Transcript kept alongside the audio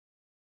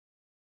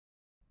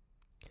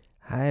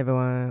Hi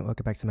everyone,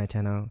 welcome back to my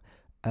channel.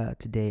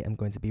 Today I'm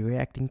going to be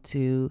reacting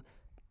to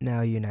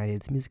Now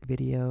United's music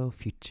video,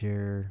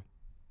 Future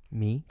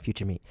Me.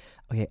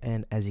 Okay,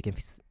 and as you can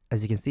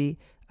see,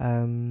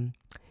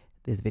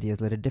 this video is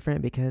a little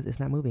different because it's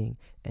not moving,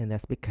 and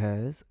that's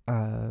because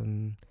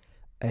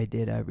I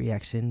did a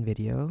reaction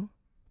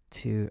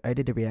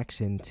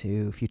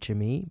to Future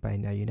Me by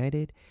Now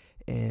United,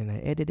 and I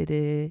edited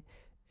it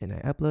and I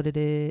uploaded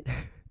it.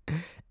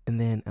 And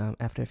then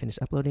after I finished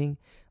uploading,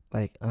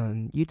 like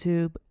on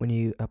YouTube, when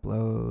you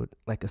upload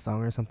like a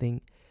song or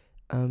something,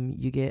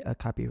 you get a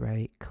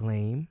copyright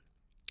claim.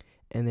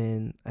 And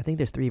then I think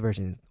there's three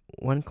versions.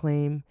 One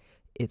claim,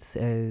 it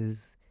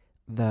says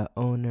the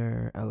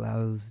owner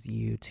allows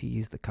you to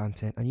use the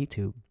content on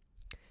YouTube.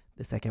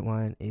 The second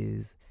one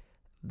is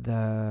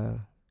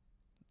the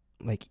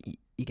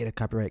you get a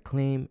copyright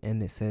claim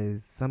and it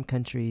says some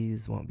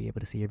countries won't be able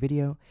to see your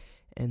video.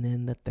 And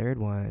then the third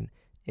one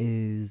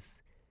is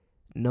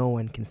no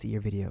one can see your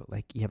video.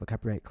 Like you have a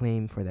copyright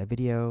claim for that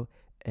video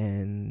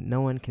and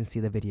no one can see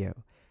the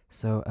video.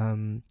 So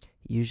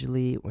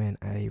usually when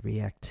I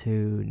react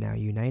to Now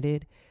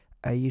United,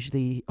 I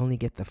usually only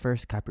get the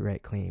first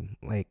copyright claim.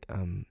 Like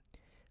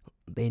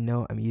they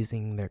know I'm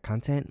using their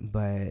content,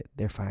 but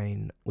they're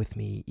fine with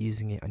me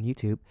using it on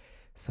YouTube.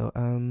 So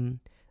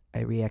I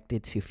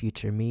reacted to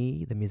Future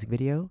Me, the music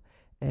video,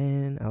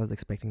 and I was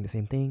expecting the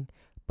same thing,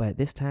 but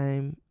this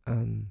time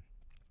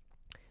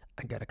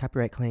I got a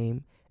copyright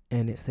claim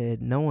and it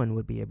said no one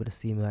would be able to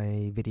see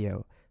my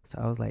video. So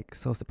I was like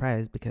so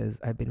surprised because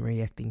I've been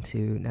reacting to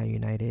Now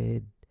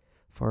United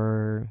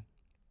for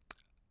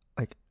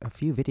like a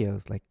few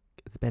videos. Like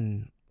it's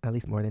been at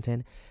least more than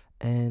 10.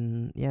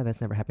 And yeah,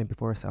 that's never happened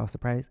before, so I was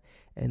surprised.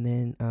 And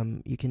then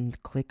you can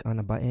click on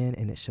a button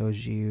and it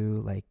shows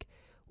you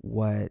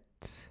what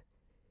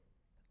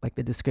like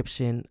the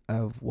description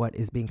of what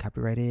is being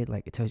copyrighted.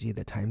 Like it tells you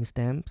the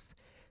timestamps.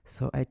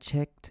 So I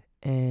checked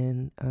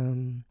and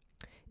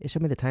it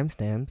showed me the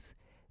timestamps,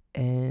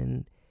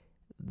 and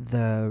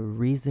the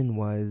reason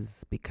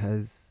was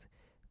because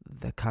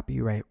the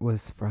copyright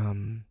was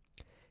from,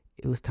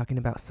 it was talking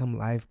about some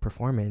live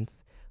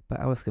performance, but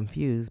I was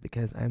confused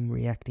because I'm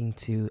reacting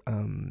to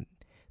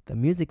the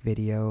music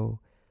video,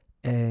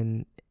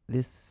 and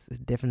this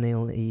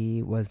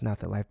definitely was not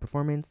the live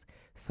performance.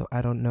 So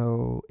I don't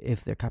know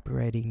if they're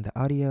copyrighting the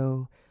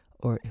audio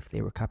or if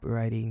they were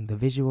copyrighting the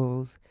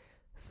visuals.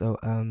 So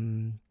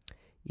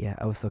yeah,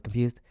 I was so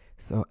confused.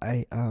 So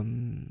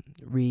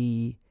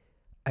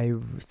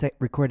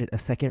recorded a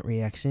second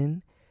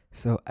reaction.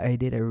 So I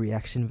did a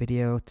reaction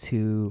video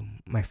to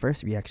my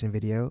first reaction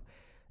video,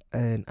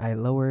 and I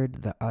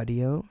lowered the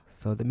audio,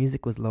 so the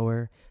music was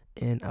lower,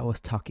 and I was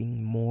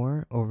talking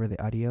more over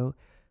the audio,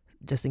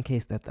 just in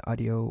case that the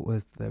audio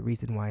was the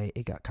reason why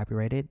it got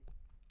copyrighted.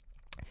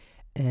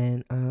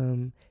 And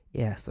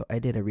yeah, so I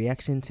did a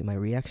reaction to my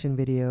reaction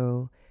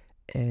video,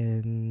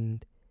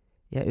 and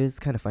yeah, it was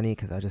kind of funny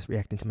because I was just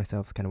reacting to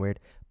myself. It's kind of weird.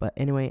 But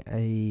anyway,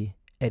 I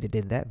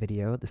edited that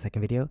video, the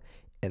second video,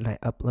 and I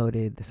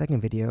uploaded the second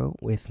video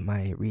with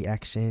my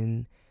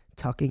reaction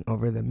talking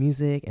over the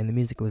music, and the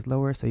music was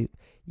lower, so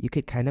you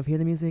could kind of hear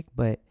the music,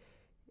 but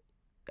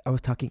I was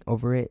talking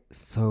over it,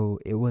 so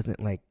it wasn't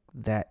like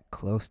that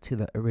close to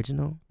the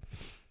original.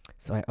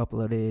 So I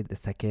uploaded the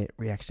second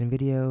reaction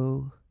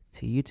video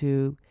to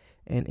YouTube,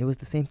 and it was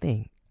the same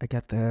thing. I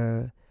got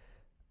the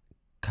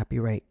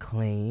copyright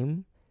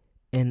claim,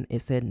 and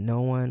it said no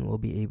one will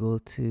be able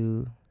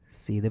to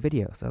see the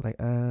video. So I was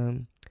like,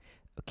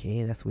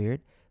 okay, that's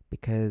weird,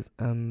 because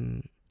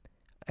I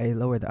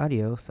lowered the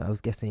audio, so I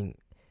was guessing,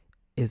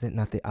 is it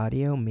not the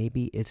audio?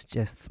 Maybe it's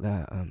just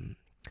the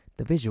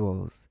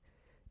visuals,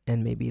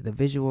 and maybe the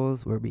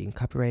visuals were being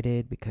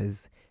copyrighted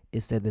because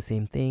it said the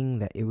same thing,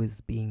 that it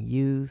was being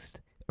used,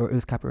 or it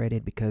was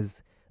copyrighted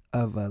because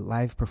of a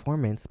live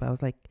performance. But I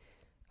was like,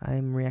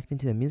 I'm reacting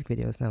to the music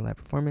video, it's not a live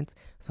performance.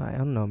 So I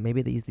don't know,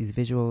 maybe they use these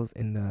visuals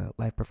in the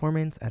live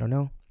performance, I don't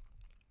know.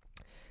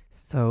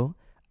 So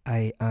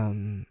I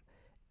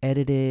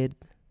edited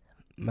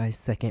my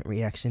second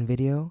reaction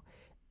video,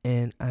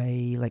 and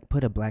I like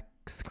put a black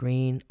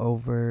screen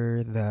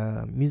over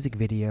the music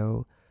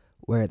video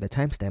where the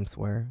timestamps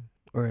were,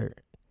 or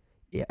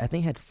yeah, I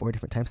think it had 4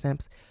 different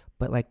timestamps,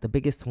 but like the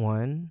biggest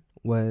one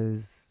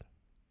was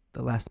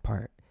the last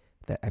part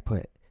that I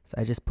put. So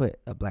I just put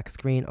a black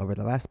screen over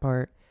the last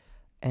part,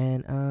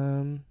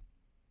 and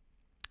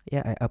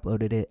yeah, I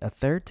uploaded it a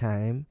third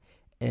time,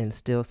 and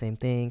still same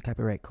thing,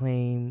 copyright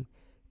claim.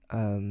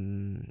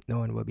 No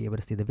one will be able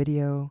to see the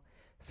video.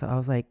 So I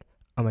was like,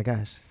 oh my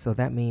gosh, so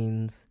that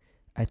means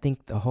I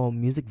think the whole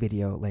music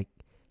video, like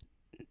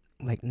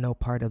no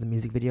part of the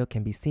music video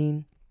can be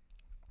seen.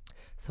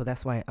 So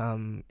that's why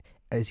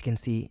as you can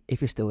see, if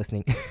you're still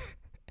listening,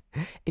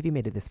 if you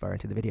made it this far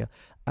into the video,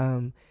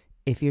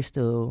 if you're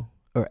still,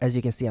 or as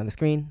you can see on the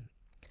screen,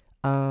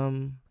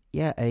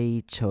 yeah,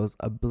 I chose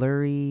a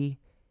blurry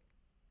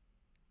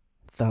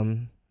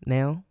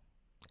thumbnail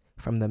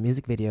from the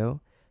music video,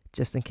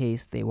 just in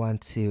case they want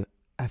to.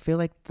 I feel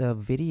like the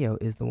video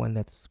is the one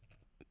that's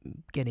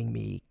getting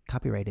me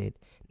copyrighted,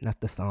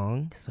 not the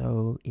song.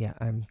 So yeah,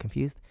 I'm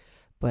confused.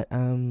 But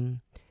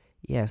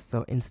yeah, so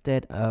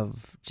instead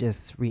of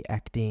just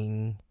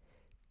reacting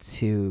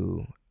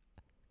to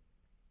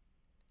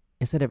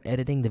instead of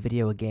editing the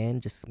video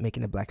again, just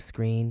making a black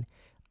screen,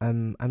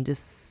 I'm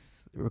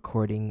just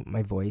recording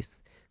my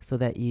voice so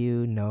that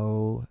you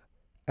know.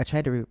 I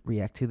tried to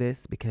react to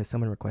this because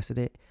someone requested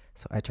it,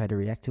 so I tried to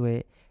react to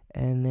it,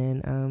 and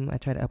then I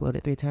tried to upload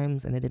it 3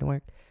 times and it didn't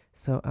work.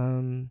 So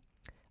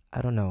I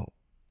don't know.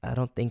 I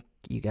don't think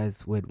you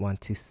guys would want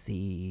to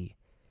see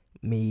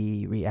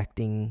me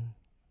reacting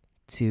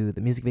to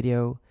the music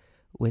video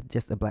with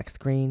just a black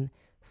screen.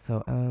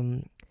 So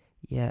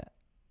yeah,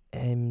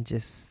 I'm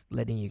just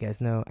letting you guys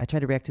know. I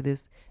tried to react to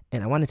this,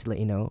 and I wanted to let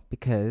you know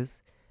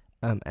because,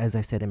 as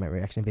I said in my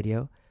reaction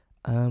video,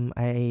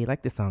 I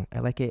like this song. I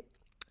like it.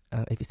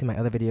 If you see my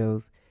other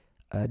videos,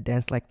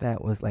 Dance Like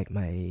That was like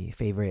my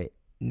favorite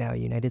Now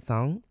United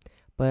song.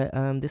 But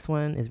this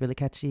one is really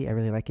catchy. I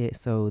really like it.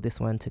 So this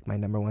one took my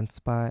 #1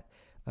 spot.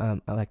 I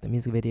like the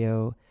music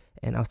video,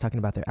 and I was talking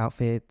about their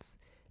outfits,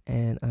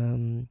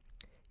 and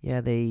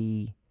yeah,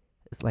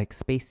 it's like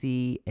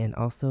spacey, and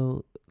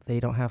also they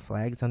don't have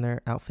flags on their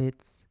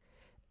outfits.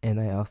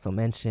 And I also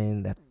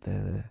mentioned that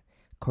the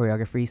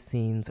choreography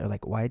scenes are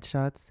like wide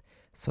shots.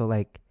 So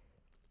like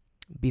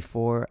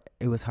before,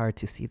 it was hard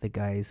to see the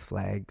guys'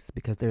 flags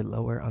because they're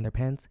lower on their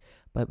pants.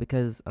 But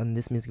because on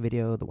this music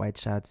video, the wide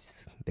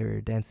shots, they're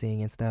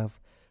dancing and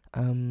stuff,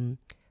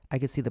 I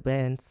could see the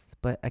pants,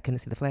 but I couldn't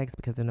see the flags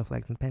because there are no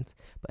flags in the pants.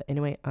 But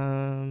anyway,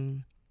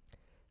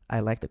 I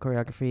like the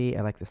choreography,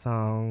 I like the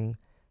song,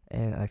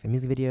 and I like the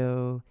music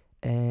video.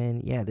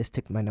 And yeah, this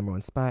took my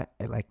 #1 spot.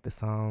 I like the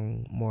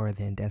song more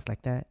than Dance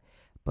Like That.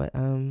 But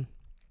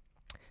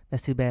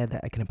that's too bad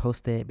that I couldn't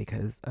post it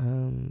because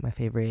my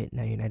favorite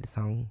Now United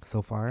song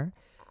so far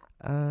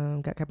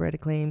got copyright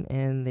claim,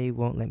 and they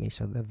won't let me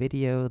show the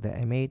video that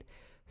I made.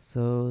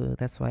 So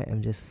that's why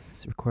I'm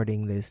just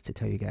recording this to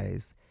tell you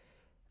guys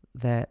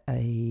that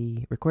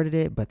I recorded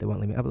it, but they won't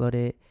let me upload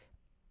it.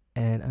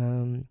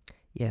 And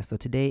yeah, so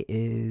today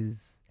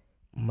is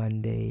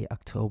Monday,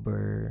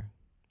 October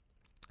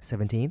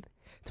 17th,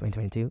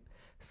 2022.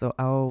 So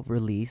I'll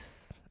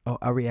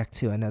react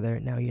to another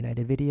Now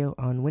United video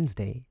on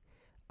Wednesday,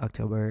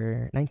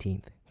 October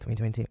 19th,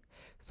 2022.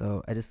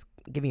 So I just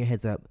giving you a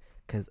heads up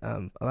because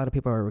a lot of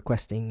people are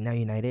requesting Now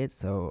United.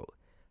 So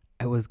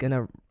I was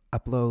gonna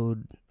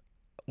upload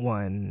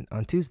one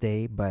on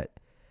Tuesday, but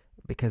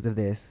because of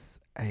this,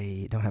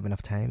 I don't have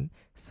enough time.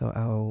 So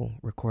I'll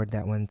record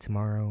that one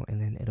tomorrow,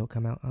 and then it'll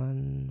come out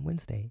on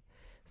Wednesday.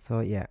 So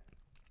yeah,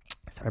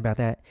 sorry about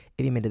that.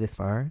 If you made it this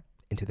far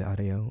into the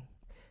audio,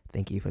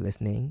 thank you for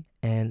listening.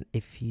 And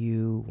if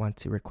you want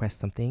to request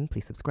something,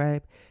 please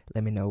subscribe.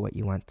 Let me know what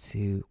you want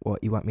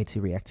me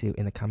to react to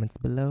in the comments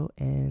below.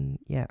 And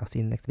yeah, I'll see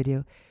you in the next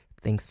video.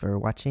 Thanks for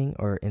watching,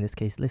 or in this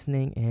case,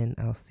 listening, and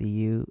I'll see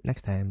you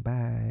next time.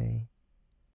 Bye.